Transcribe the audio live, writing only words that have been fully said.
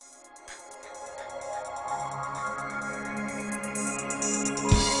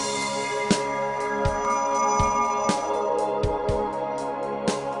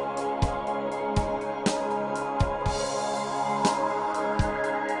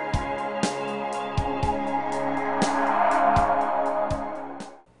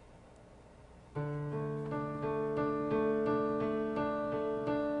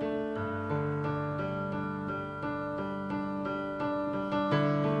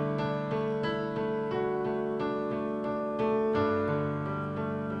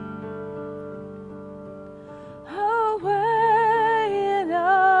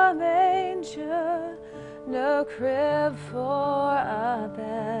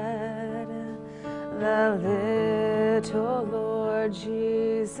The little Lord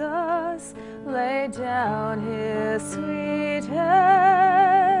Jesus laid down his sweet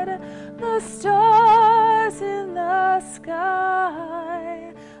head. The stars in the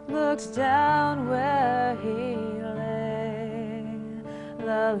sky looked down where he lay.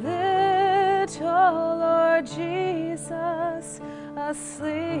 The little Lord Jesus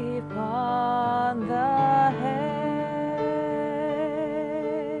asleep on the hay.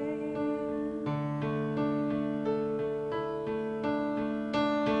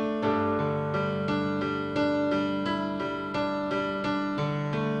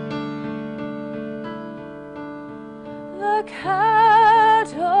 The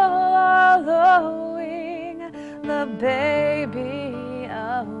cattle are lowing, the baby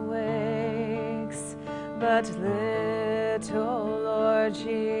awakes, but little Lord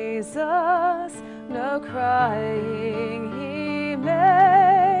Jesus no crying he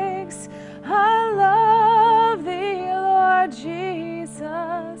makes. I love thee, Lord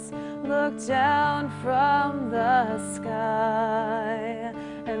Jesus, look down from the sky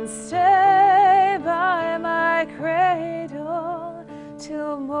and stay by my cradle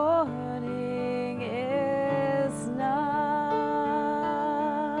till morning is nigh.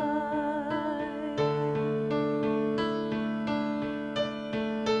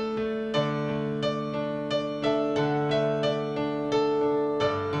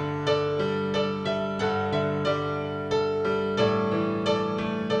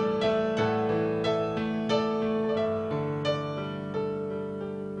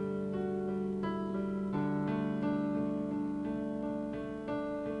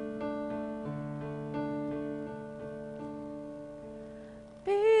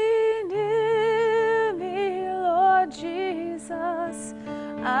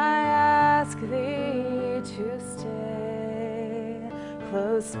 I ask thee to stay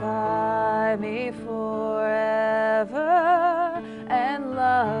close by me forever and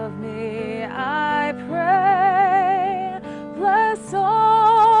love me, I pray. Bless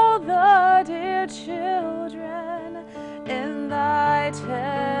all the dear children in thy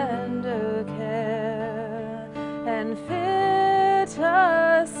tender care and fit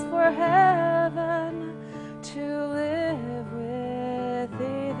us for heaven to live with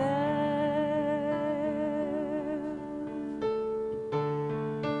thee there.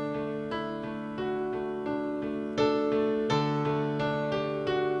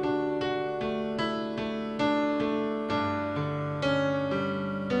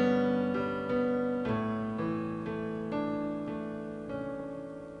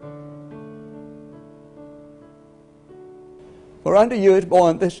 For unto you is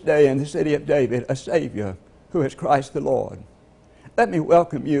born this day in the city of David a Savior, who is Christ the Lord. Let me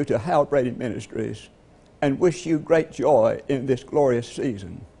welcome you to Hal Brady Ministries and wish you great joy in this glorious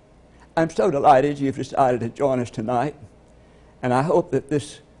season. I'm so delighted you've decided to join us tonight, and I hope that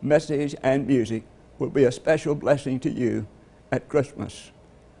this message and music will be a special blessing to you at Christmas.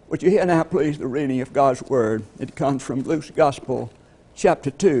 Would you hear now, please, the reading of God's Word? It comes from Luke's Gospel,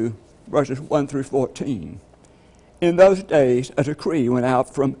 chapter 2, verses 1 through 14. In those days, a decree went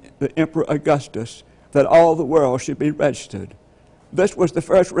out from the Emperor Augustus that all the world should be registered. This was the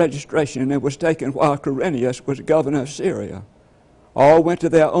first registration and was taken while Quirinius was governor of Syria. All went to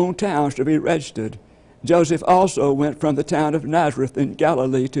their own towns to be registered. Joseph also went from the town of Nazareth in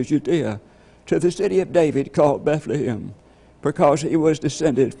Galilee to Judea, to the city of David called Bethlehem, because he was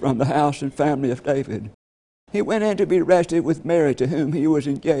descended from the house and family of David. He went in to be registered with Mary, to whom he was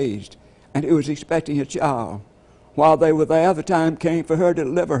engaged, and he was expecting a child. While they were there, the time came for her to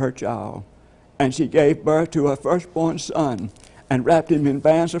deliver her child. And she gave birth to her firstborn son, and wrapped him in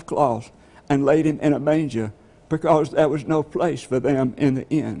bands of cloth, and laid him in a manger, because there was no place for them in the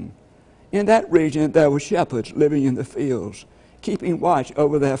inn. In that region there were shepherds living in the fields, keeping watch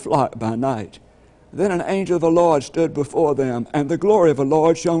over their flock by night. Then an angel of the Lord stood before them, and the glory of the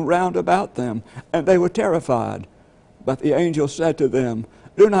Lord shone round about them, and they were terrified. But the angel said to them,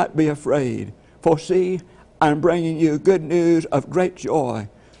 "Do not be afraid, for see, I am bringing you good news of great joy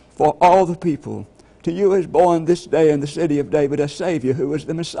for all the people. To you is born this day in the city of David a Savior, who is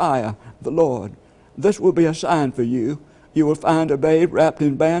the Messiah, the Lord. This will be a sign for you. You will find a babe wrapped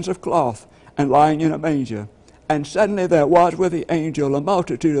in bands of cloth and lying in a manger." And suddenly there was with the angel a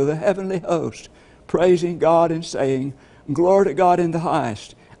multitude of the heavenly host, praising God and saying, "Glory to God in the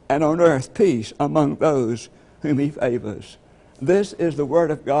highest, and on earth peace among those whom he favors." This is the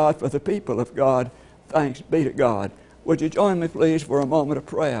word of God for the people of God. Thanks be to God. Would you join me, please, for a moment of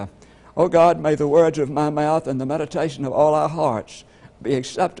prayer? O God, may the words of my mouth and the meditation of all our hearts be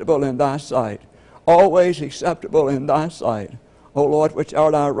acceptable in thy sight, always acceptable in thy sight. O Lord, which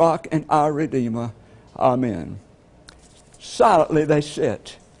art our rock and our redeemer. Amen. Silently they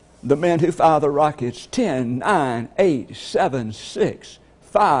sit, the men who fire the rockets. 10, 9, 8, 7, 6,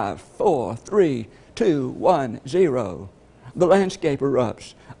 5, 4, 3, 2, 1, 0. The landscape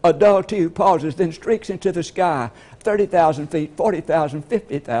erupts. A dull tube pauses, then streaks into the sky. 30,000 feet, 40,000,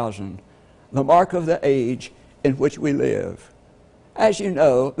 50,000. The mark of the age in which we live. As you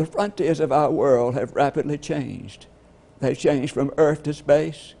know, the frontiers of our world have rapidly changed. They've changed from earth to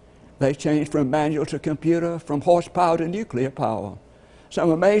space. They've changed from manual to computer, from horsepower to nuclear power. Some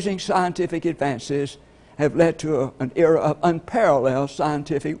amazing scientific advances have led to an era of unparalleled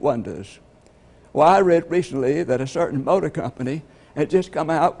scientific wonders. Well, I read recently that a certain motor company had just come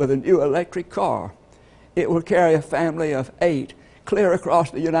out with a new electric car. It will carry a family of 8 clear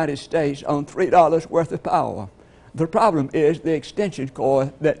across the United States on $3 worth of power. The problem is the extension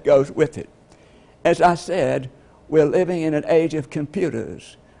cord that goes with it. As I said, we're living in an age of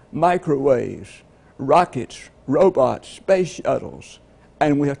computers, microwaves, rockets, robots, space shuttles,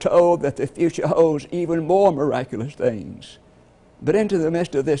 and we are told that the future holds even more miraculous things. But into the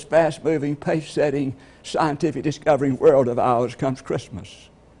midst of this fast-moving, pace-setting, scientific-discovering world of ours comes Christmas.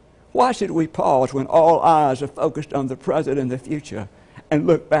 Why should we pause when all eyes are focused on the present and the future and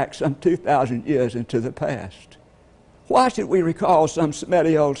look back some 2,000 years into the past? Why should we recall some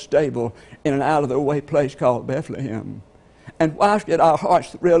smelly old stable in an out-of-the-way place called Bethlehem? And why should our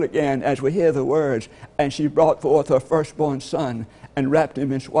hearts thrill again as we hear the words, "And she brought forth her firstborn son, and wrapped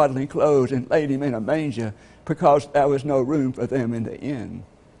him in swaddling clothes, and laid him in a manger, because there was no room for them in the inn"?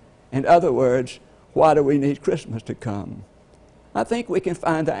 In other words, why do we need Christmas to come? I think we can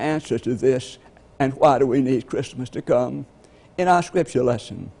find the answer to this, and why do we need Christmas to come, in our scripture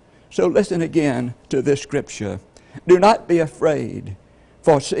lesson. So listen again to this scripture. "Do not be afraid,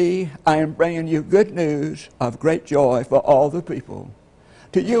 for see, I am bringing you good news of great joy for all the people.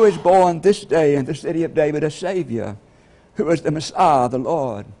 To you is born this day in the city of David a Savior, who is the Messiah, the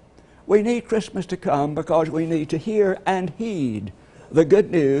Lord." We need Christmas to come because we need to hear and heed the good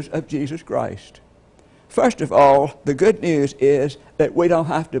news of Jesus Christ. First of all, the good news is that we don't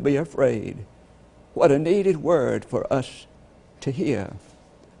have to be afraid. What a needed word for us to hear.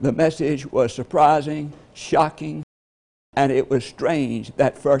 The message was surprising, shocking, and it was strange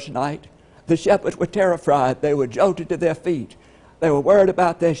that first night. The shepherds were terrified. They were jolted to their feet. They were worried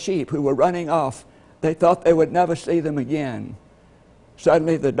about their sheep who were running off. They thought they would never see them again.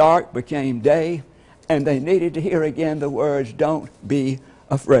 Suddenly the dark became day, and they needed to hear again the words, "Don't be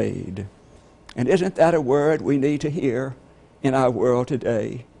afraid." And isn't that a word we need to hear in our world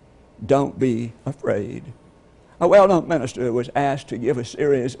today? Don't be afraid. A well-known minister was asked to give a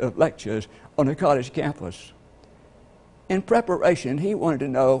series of lectures on a college campus. In preparation, he wanted to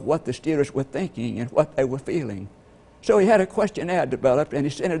know what the students were thinking and what they were feeling. So he had a questionnaire developed, and he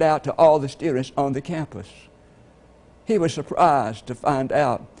sent it out to all the students on the campus. He was surprised to find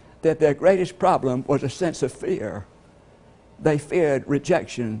out that their greatest problem was a sense of fear. They feared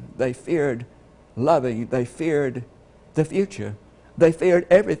rejection. They feared loving. They feared the future. They feared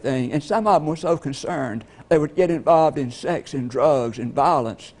everything. And some of them were so concerned they would get involved in sex and drugs and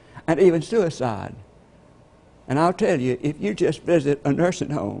violence and even suicide. And I'll tell you, if you just visit a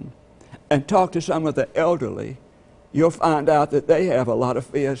nursing home and talk to some of the elderly, you'll find out that they have a lot of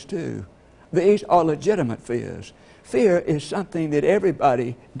fears too. These are legitimate fears. Fear is something that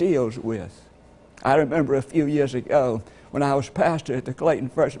everybody deals with. I remember a few years ago when I was pastor at the Clayton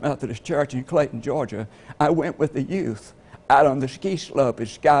First Methodist Church in Clayton, Georgia, I went with the youth out on the ski slope at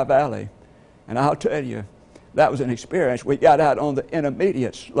Sky Valley. And I'll tell you, that was an experience. We got out on the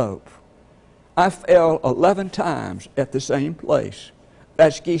intermediate slope. I fell 11 times at the same place.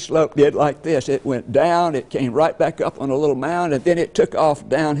 That ski slope did like this. It went down, it came right back up on a little mound, and then it took off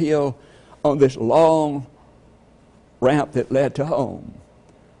downhill on this long ramp that led to home.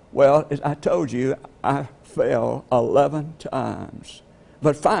 Well, as I told you, I fell 11 times.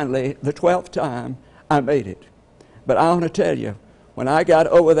 But finally, the 12th time, I made it. But I want to tell you, when I got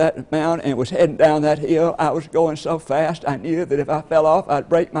over that mountain and was heading down that hill, I was going so fast, I knew that if I fell off, I'd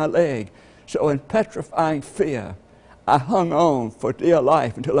break my leg. So in petrifying fear, I hung on for dear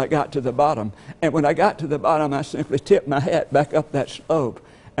life until I got to the bottom. And when I got to the bottom, I simply tipped my hat back up that slope,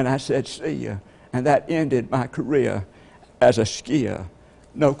 and I said, "See ya." And that ended my career as a skier.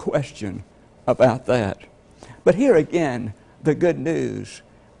 No question about that. But here again, the good news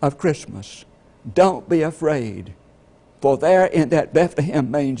of Christmas. Don't be afraid, for there in that Bethlehem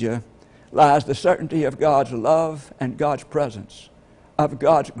manger lies the certainty of God's love and God's presence, of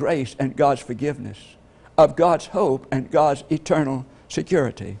God's grace and God's forgiveness, of God's hope and God's eternal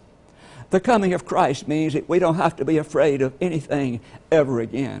security. The coming of Christ means that we don't have to be afraid of anything ever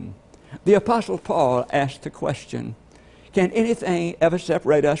again. The Apostle Paul asked the question, can anything ever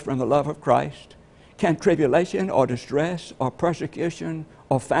separate us from the love of Christ? Can tribulation or distress or persecution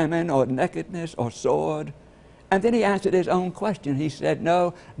or famine or nakedness or sword? And then he answered his own question. He said,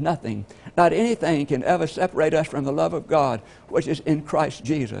 no, nothing. Not anything can ever separate us from the love of God, which is in Christ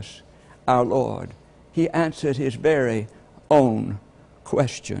Jesus, our Lord. He answered his very own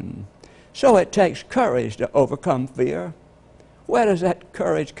question. So it takes courage to overcome fear. Where does that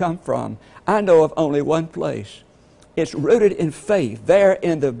courage come from? I know of only one place. It's rooted in faith there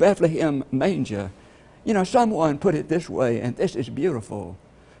in the Bethlehem manger. You know, someone put it this way, and this is beautiful.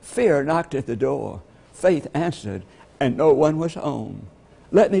 Fear knocked at the door. Faith answered, and no one was home.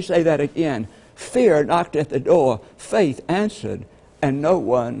 Let me say that again. Fear knocked at the door. Faith answered, and no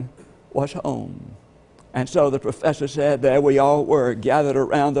one was home. And so the professor said, there we all were, gathered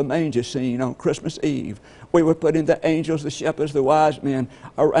around the manger scene on Christmas Eve. We were putting the angels, the shepherds, the wise men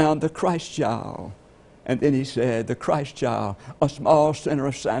around the Christ child. And then he said, the Christ child, a small center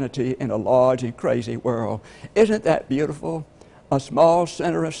of sanity in a large and crazy world. Isn't that beautiful? A small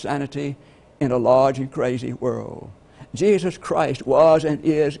center of sanity in a large and crazy world. Jesus Christ was and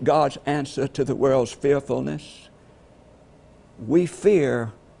is God's answer to the world's fearfulness. We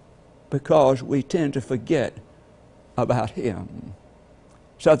fear because we tend to forget about Him.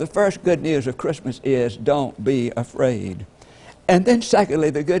 So the first good news of Christmas is don't be afraid. And then secondly,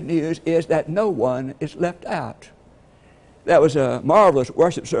 the good news is that no one is left out. There was a marvelous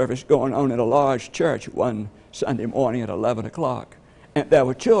worship service going on in a large church one Sunday morning at 11 o'clock. And there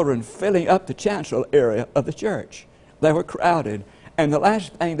were children filling up the chancel area of the church. They were crowded. And the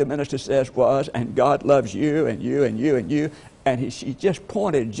last thing the minister says was, and God loves you and you and you and you. And she just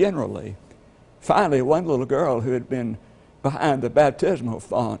pointed generally. Finally, one little girl who had been behind the baptismal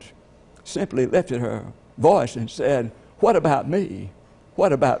font simply lifted her voice and said, what about me?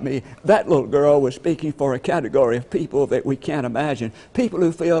 What about me? That little girl was speaking for a category of people that we can't imagine. People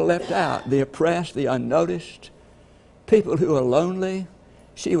who feel left out, the oppressed, the unnoticed, people who are lonely.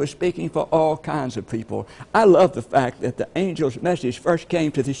 She was speaking for all kinds of people. I love the fact that the angel's message first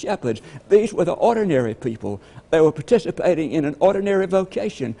came to the shepherds. These were the ordinary people. They were participating in an ordinary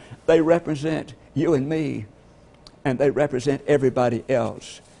vocation. They represent you and me, and they represent everybody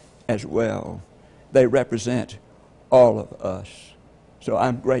else as well. They represent all of us. So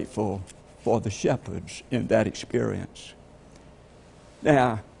I'm grateful for the shepherds in that experience.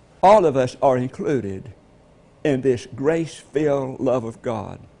 Now, all of us are included in this grace-filled love of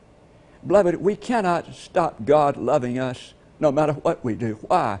God. Beloved, we cannot stop God loving us no matter what we do.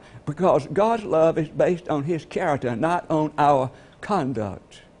 Why? Because God's love is based on His character, not on our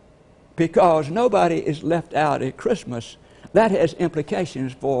conduct. Because nobody is left out at Christmas, that has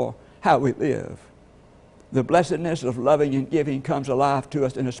implications for how we live. The blessedness of loving and giving comes alive to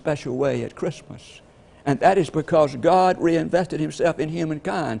us in a special way at Christmas. And that is because God reinvested Himself in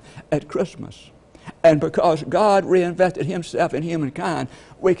humankind at Christmas. And because God reinvested Himself in humankind,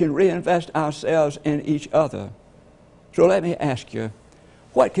 we can reinvest ourselves in each other. So let me ask you,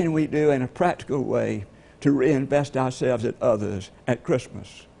 what can we do in a practical way to reinvest ourselves in others at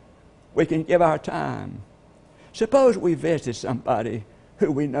Christmas? We can give our time. Suppose we visit somebody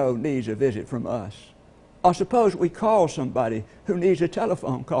who we know needs a visit from us. Or suppose we call somebody who needs a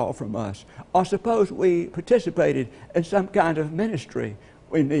telephone call from us. Or suppose we participated in some kind of ministry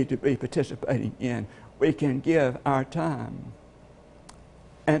we need to be participating in. We can give our time.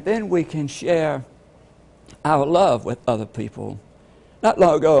 And then we can share our love with other people. Not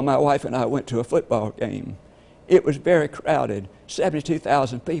long ago, my wife and I went to a football game. It was very crowded,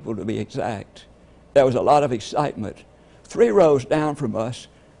 72,000 people to be exact. There was a lot of excitement. 3 rows down from us,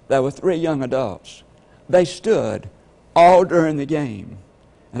 there were 3 young adults. They stood all during the game.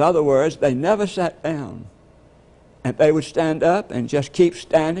 In other words, they never sat down. And they would stand up and just keep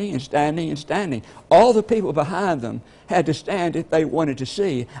standing and standing and standing. All the people behind them had to stand if they wanted to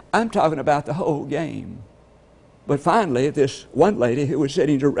see. I'm talking about the whole game. But finally, this one lady who was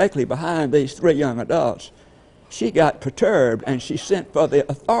sitting directly behind these 3 young adults, she got perturbed and she sent for the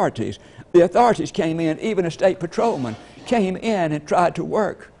authorities. The authorities came in, even a state patrolman came in and tried to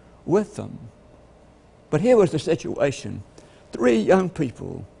work with them. But here was the situation. 3 young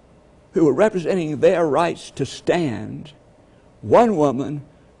people who were representing their rights to stand. One woman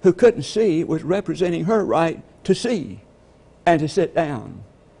who couldn't see was representing her right to see and to sit down.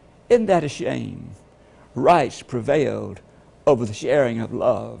 Isn't that a shame? Rights prevailed over the sharing of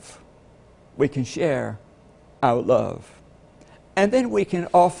love. We can share our love. And then we can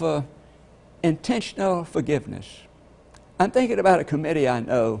offer intentional forgiveness. I'm thinking about a committee I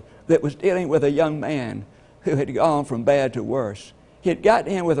know that was dealing with a young man who had gone from bad to worse. He had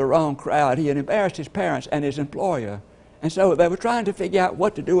gotten in with the wrong crowd. He had embarrassed his parents and his employer. And so they were trying to figure out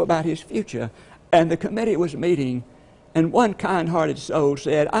what to do about his future. And the committee was meeting, and one kind-hearted soul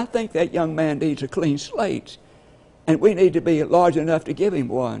said, I think that young man needs a clean slate, and we need to be large enough to give him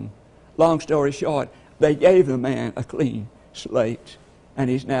one. Long story short, they gave the man a clean slate, and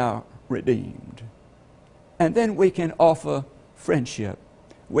he's now redeemed. And then we can offer friendship.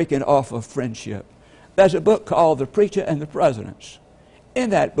 We can offer friendship. There's a book called The Preacher and the Presidents. In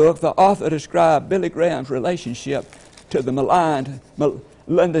that book, the author described Billy Graham's relationship to the maligned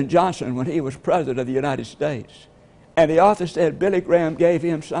Lyndon Johnson when he was President of the United States. And the author said Billy Graham gave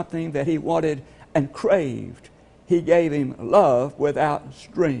him something that he wanted and craved. He gave him love without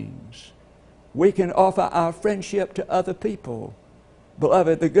strings. We can offer our friendship to other people.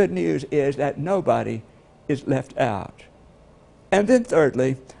 Beloved, the good news is that nobody is left out. And then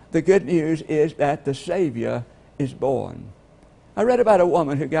thirdly, the good news is that the Savior is born. I read about a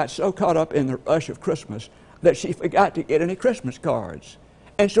woman who got so caught up in the rush of Christmas that she forgot to get any Christmas cards.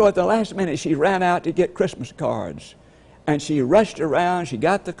 And so at the last minute, she ran out to get Christmas cards. And she rushed around, she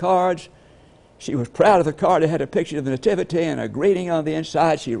got the cards. She was proud of the card. It had a picture of the Nativity and a greeting on the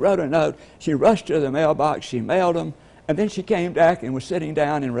inside. She wrote a note. She rushed to the mailbox. She mailed them. And then she came back and was sitting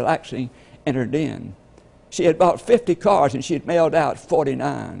down and relaxing in her den. She had bought 50 cards and she had mailed out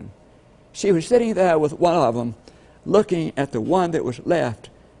 49. She was sitting there with one of them, looking at the one that was left.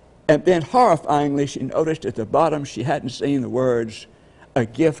 And then horrifyingly, she noticed at the bottom she hadn't seen the words, "A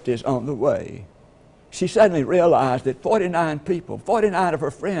gift is on the way." She suddenly realized that 49 people, 49 of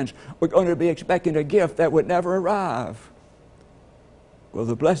her friends, were going to be expecting a gift that would never arrive. Well,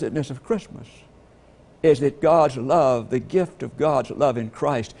 the blessedness of Christmas is that God's love, the gift of God's love in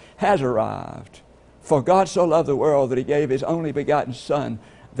Christ, has arrived. For God so loved the world that he gave his only begotten Son,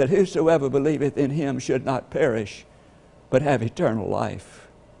 that whosoever believeth in him should not perish, but have eternal life.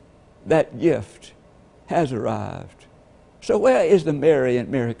 That gift has arrived. So where is the merry and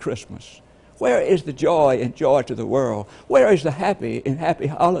merry Christmas? Where is the joy and joy to the world? Where is the happy and happy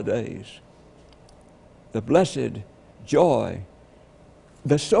holidays? The blessed joy,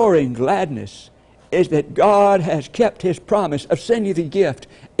 the soaring gladness is that God has kept his promise of sending the gift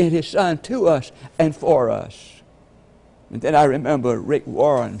in his Son to us and for us. And then I remember Rick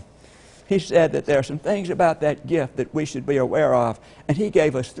Warren. He said that there are some things about that gift that we should be aware of, and he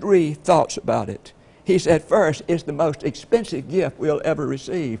gave us 3 thoughts about it. He said, first, it's the most expensive gift we'll ever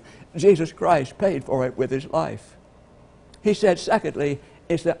receive. Jesus Christ paid for it with his life. He said, secondly,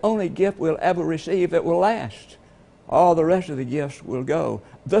 it's the only gift we'll ever receive that will last. All the rest of the gifts will go.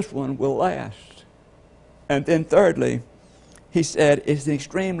 This one will last. And then thirdly, he said, it's an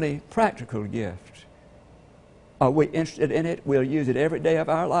extremely practical gift. Are we interested in it? We'll use it every day of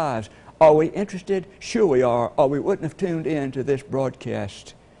our lives. Are we interested? Sure we are, or we wouldn't have tuned in to this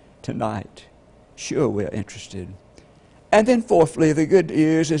broadcast tonight. Sure we're interested. And then fourthly, the good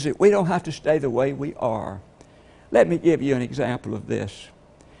news is that we don't have to stay the way we are. Let me give you an example of this.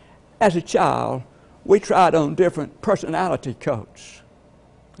 As a child, we tried on different personality coats.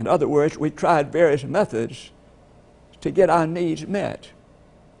 In other words, we tried various methods to get our needs met.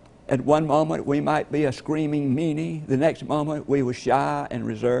 At one moment, we might be a screaming meanie. The next moment, we were shy and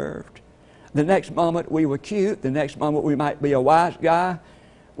reserved. The next moment, we were cute. The next moment, we might be a wise guy.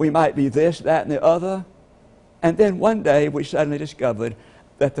 We might be this, that, and the other. And then one day, we suddenly discovered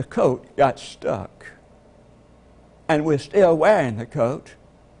that the coat got stuck. And we're still wearing the coat.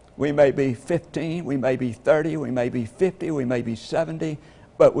 We may be 15, we may be 30, we may be 50, we may be 70,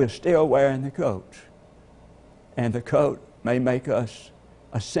 but we're still wearing the coat. And the coat may make us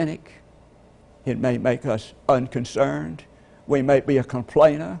a cynic. It may make us unconcerned. We may be a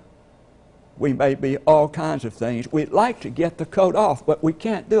complainer. We may be all kinds of things. We'd like to get the coat off, but we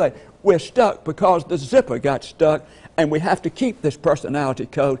can't do it. We're stuck because the zipper got stuck, and we have to keep this personality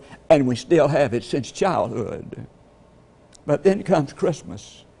coat, and we still have it since childhood. But then comes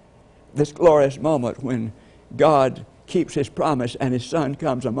Christmas, this glorious moment when God keeps his promise and his Son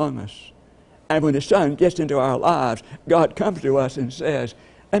comes among us. And when his Son gets into our lives, God comes to us and says,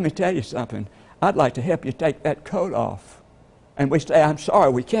 let me tell you something. I'd like to help you take that coat off. And we say, I'm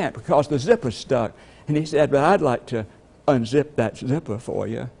sorry, we can't because the zipper's stuck. And he said, but I'd like to unzip that zipper for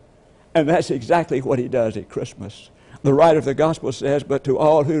you. And that's exactly what he does at Christmas. The writer of the gospel says, but to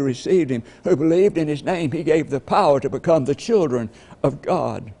all who received him, who believed in his name, he gave the power to become the children of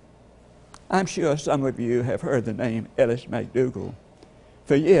God. I'm sure some of you have heard the name Ellis McDougall.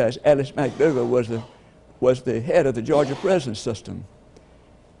 For years, Ellis McDougall was the head of the Georgia prison system.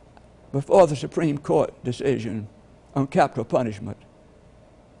 Before the Supreme Court decision on capital punishment,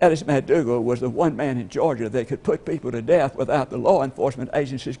 Ellis McDougall was the one man in Georgia that could put people to death without the law enforcement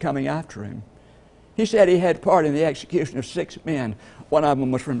agencies coming after him. He said he had part in the execution of 6 men. One of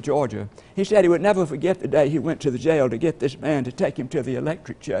them was from Georgia. He said he would never forget the day he went to the jail to get this man to take him to the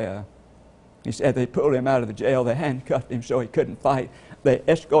electric chair. He said they pulled him out of the jail, they handcuffed him so he couldn't fight, they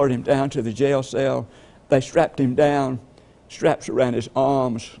escorted him down to the jail cell, they strapped him down, straps around his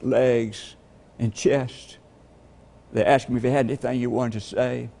arms, legs, and chest. They asked him if he had anything he wanted to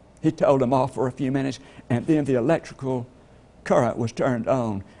say. He told them off for a few minutes, and then the electrical current was turned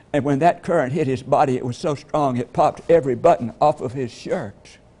on. And when that current hit his body, it was so strong it popped every button off of his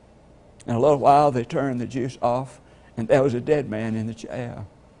shirt. In a little while, they turned the juice off, and there was a dead man in the chair.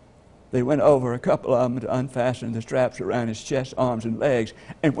 They went over a couple of them to unfasten the straps around his chest, arms, and legs.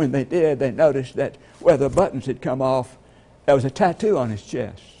 And when they did, they noticed that where the buttons had come off, there was a tattoo on his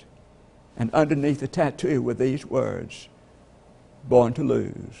chest. And underneath the tattoo were these words, "Born to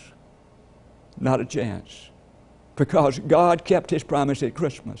lose, not a chance." Because God kept his promise at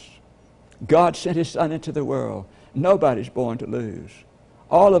Christmas. God sent his Son into the world. Nobody's born to lose.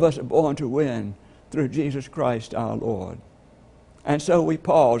 All of us are born to win through Jesus Christ our Lord. And so we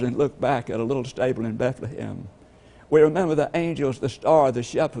pause and look back at a little stable in Bethlehem. We remember the angels, the star, the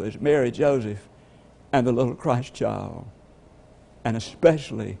shepherds, Mary, Joseph, and the little Christ child. And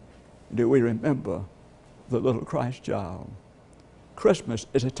especially do we remember the little Christ child. Christmas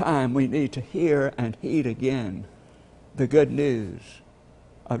is a time we need to hear and heed again the good news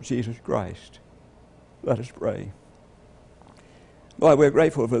of Jesus Christ. Let us pray. Lord, we're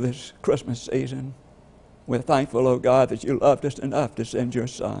grateful for this Christmas season. We're thankful, oh God, that you loved us enough to send your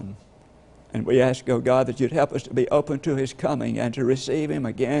Son. And we ask, oh God, that you'd help us to be open to his coming and to receive him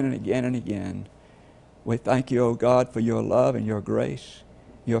again and again and again. We thank you, oh God, for your love and your grace,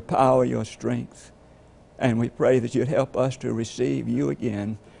 your power, your strength. And we pray that you'd help us to receive you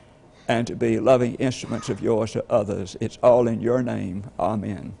again and to be loving instruments of yours to others. It's all in your name.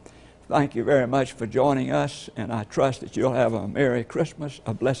 Amen. Thank you very much for joining us, and I trust that you'll have a Merry Christmas,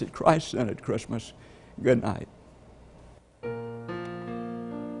 a blessed Christ-centered Christmas. Good night.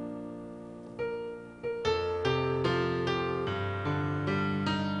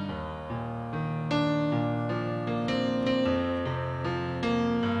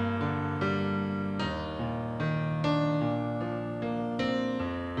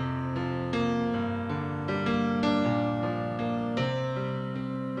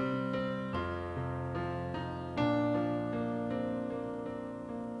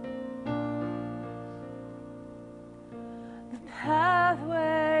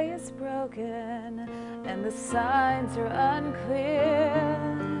 Pathway is broken and the signs are unclear,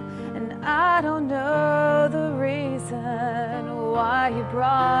 and I don't know the reason why you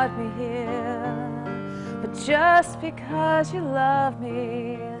brought me here, but just because you love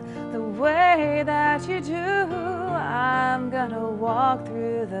me the way that you do, I'm gonna walk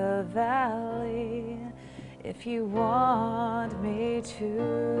through the valley if you want me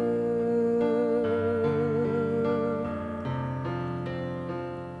to.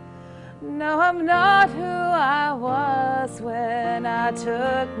 No, I'm not who I was when I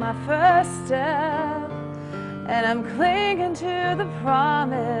took my first step, and I'm clinging to the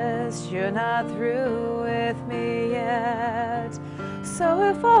promise you're not through with me yet. So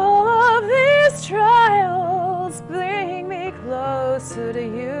if all of these trials bring me closer to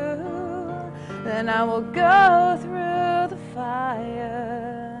you, then I will go through the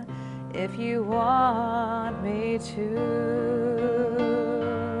fire if you want me to.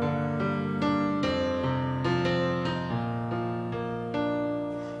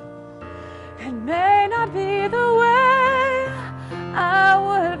 May not be the way I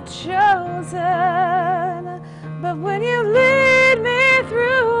would have chosen, but when you lead me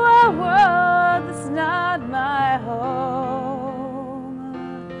through a world that's not my home,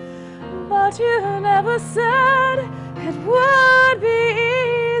 but you never said it would be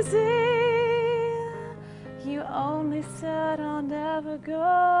easy. You only said I'll never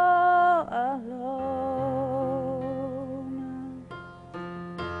go alone.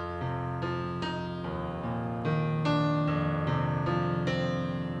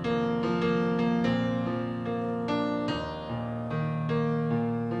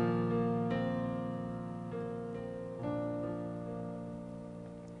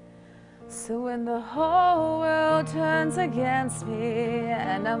 So when the whole world turns against me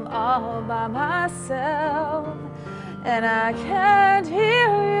and I'm all by myself and I can't hear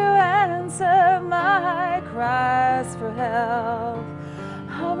you answer my cries for help,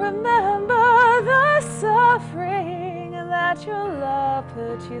 I'll remember the suffering that your love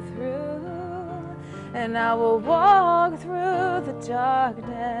put you through, and I will walk through the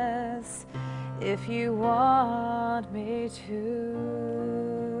darkness if you want me to.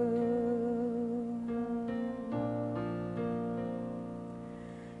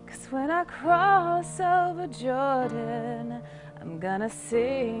 'Cause when I cross over Jordan, I'm gonna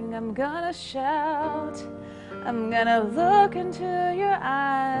sing, I'm gonna shout, I'm gonna look into your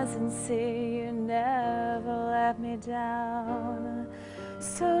eyes and see you never let me down.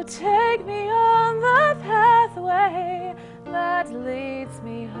 So take me on the pathway that leads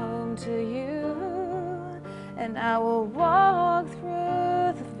me home to you, and I will walk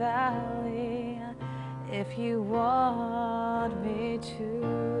through the valley if you want me to.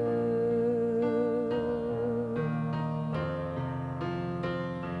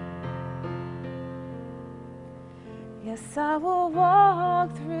 Yes, I will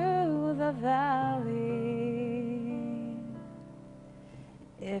walk through the valley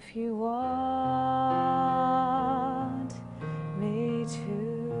if you want me to.